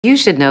You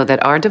should know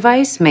that our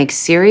device makes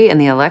Siri and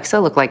the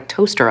Alexa look like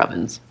toaster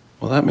ovens.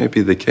 Well, that may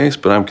be the case,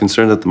 but I'm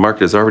concerned that the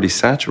market is already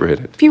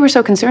saturated. If you were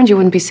so concerned, you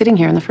wouldn't be sitting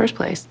here in the first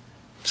place.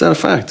 Is that a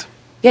fact?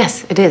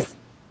 Yes, it is.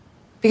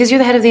 Because you're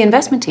the head of the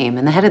investment team,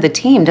 and the head of the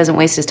team doesn't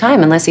waste his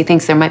time unless he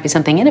thinks there might be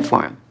something in it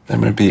for him. There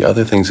might be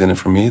other things in it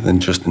for me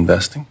than just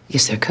investing.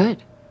 Yes, there could.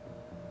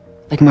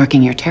 Like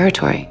marking your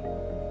territory.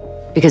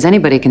 Because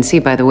anybody can see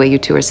by the way you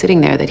two are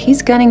sitting there that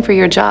he's gunning for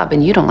your job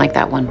and you don't like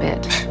that one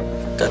bit.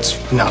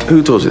 That's not...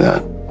 Who told you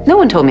that? No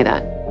one told me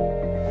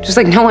that. Just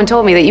like no one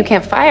told me that you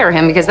can't fire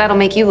him because that'll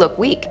make you look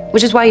weak.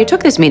 Which is why you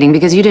took this meeting,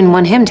 because you didn't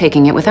want him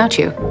taking it without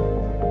you.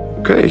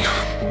 Okay.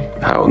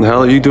 How in the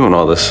hell are you doing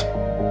all this?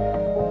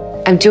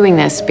 I'm doing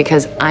this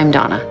because I'm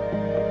Donna.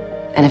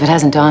 And if it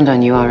hasn't dawned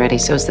on you already,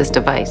 so's this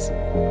device.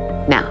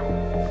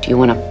 Now, do you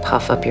want to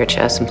puff up your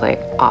chest and play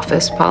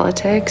office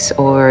politics?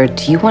 Or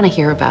do you want to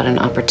hear about an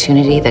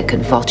opportunity that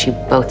could vault you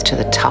both to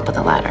the top of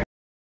the ladder?